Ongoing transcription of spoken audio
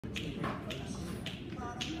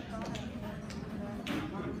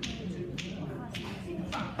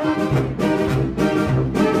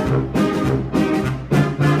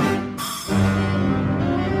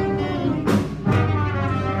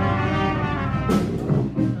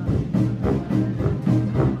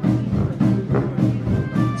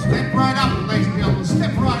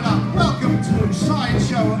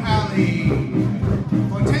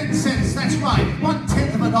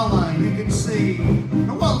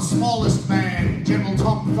The world's smallest man, General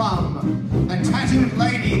Tom Thumb, the tattooed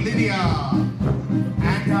lady Lydia,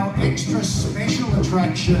 and our extra special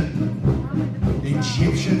attraction,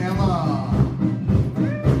 Egyptian Ella.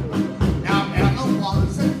 Now Ella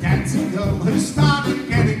was a dancing girl who started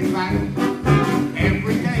getting fat.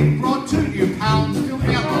 Every day brought 2 new pounds to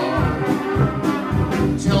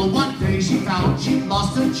Ella, till one day she found she'd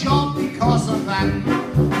lost her job because of that.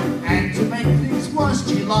 And to make things worse,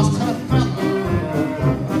 she lost her fella.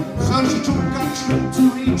 So she took a trip to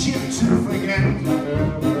Egypt to forget.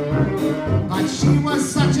 But she was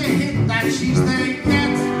such a hit that she's there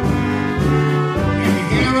yet. If you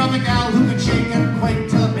hear of a gal who can shake and quake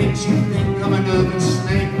till it makes you think of a nervous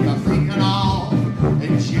snake, you're thinking of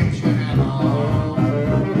Egyptian Ella.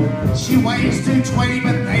 She weighs 220,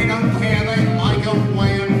 but they don't care. They like her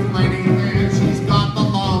weighing plenty there. She's got the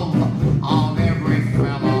love of every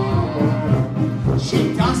fella.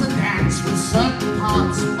 She does a dance with certain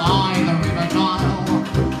parts by the River Nile.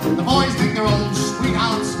 The boys think they're old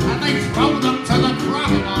sweethearts and they throw them to the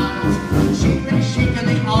crocodiles. She thinks she in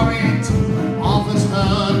the Orient offers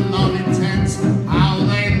her love intense. How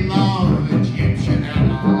they love Egyptian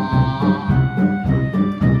Ella.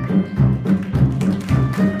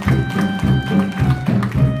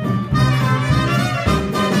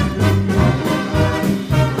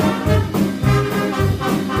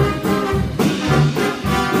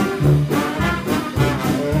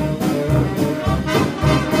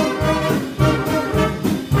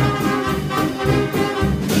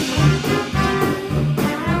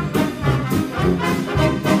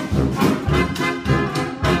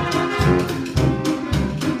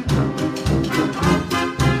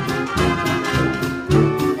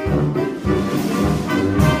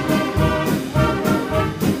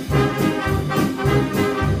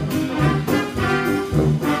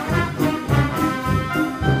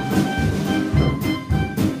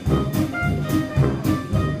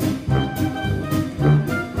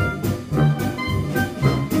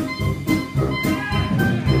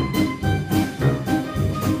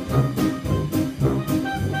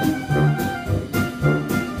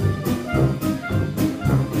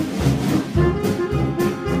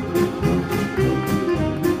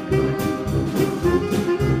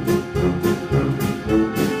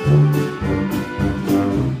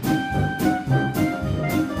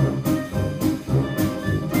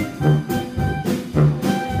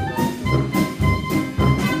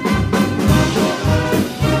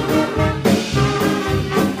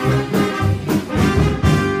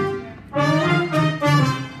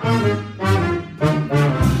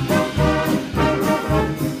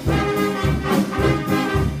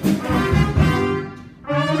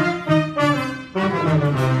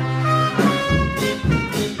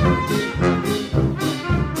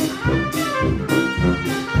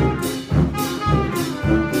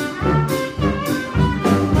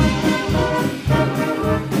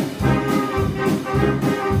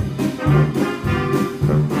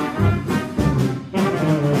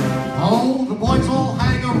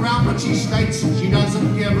 She states she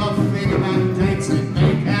doesn't give a fig about dates and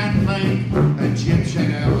they can make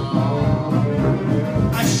Egyptian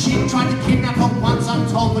Ella. She tried to kidnap her once, I'm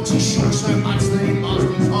told, but she shook so much that he lost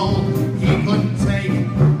his hold. He couldn't take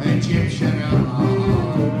Egyptian Ella.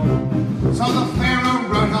 So the Pharaoh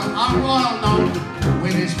wrote her a royal note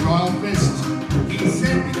with his royal fist. He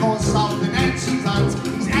said because of the dance she does,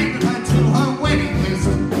 he's angered her